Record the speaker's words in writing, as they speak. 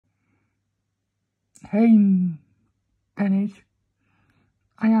Hey, Dennis,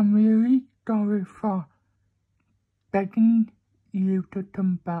 I am really sorry for begging you to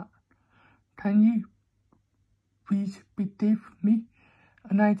come back. Can you please forgive me?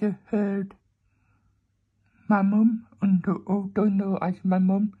 And I just heard my mum, and also know as my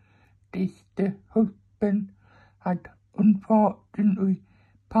mum, the husband had unfortunately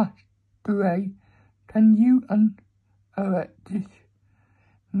passed away. Can you and Alexis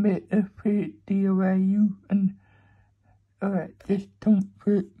make a video where you and Alexis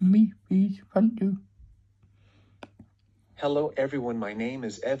comfort me, please? Thank you. Hello everyone, my name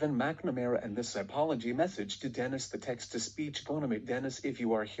is Evan McNamara and this apology message to Dennis. The text-to-speech phonomic. Dennis, if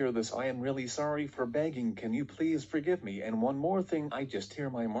you are here this, I am really sorry for begging. Can you please forgive me? And one more thing, I just hear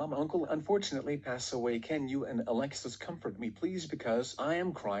my uncle unfortunately pass away. Can you and Alexis comfort me please, because I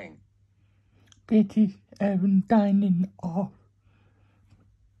am crying. This is Evan signing off.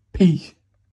 Peace.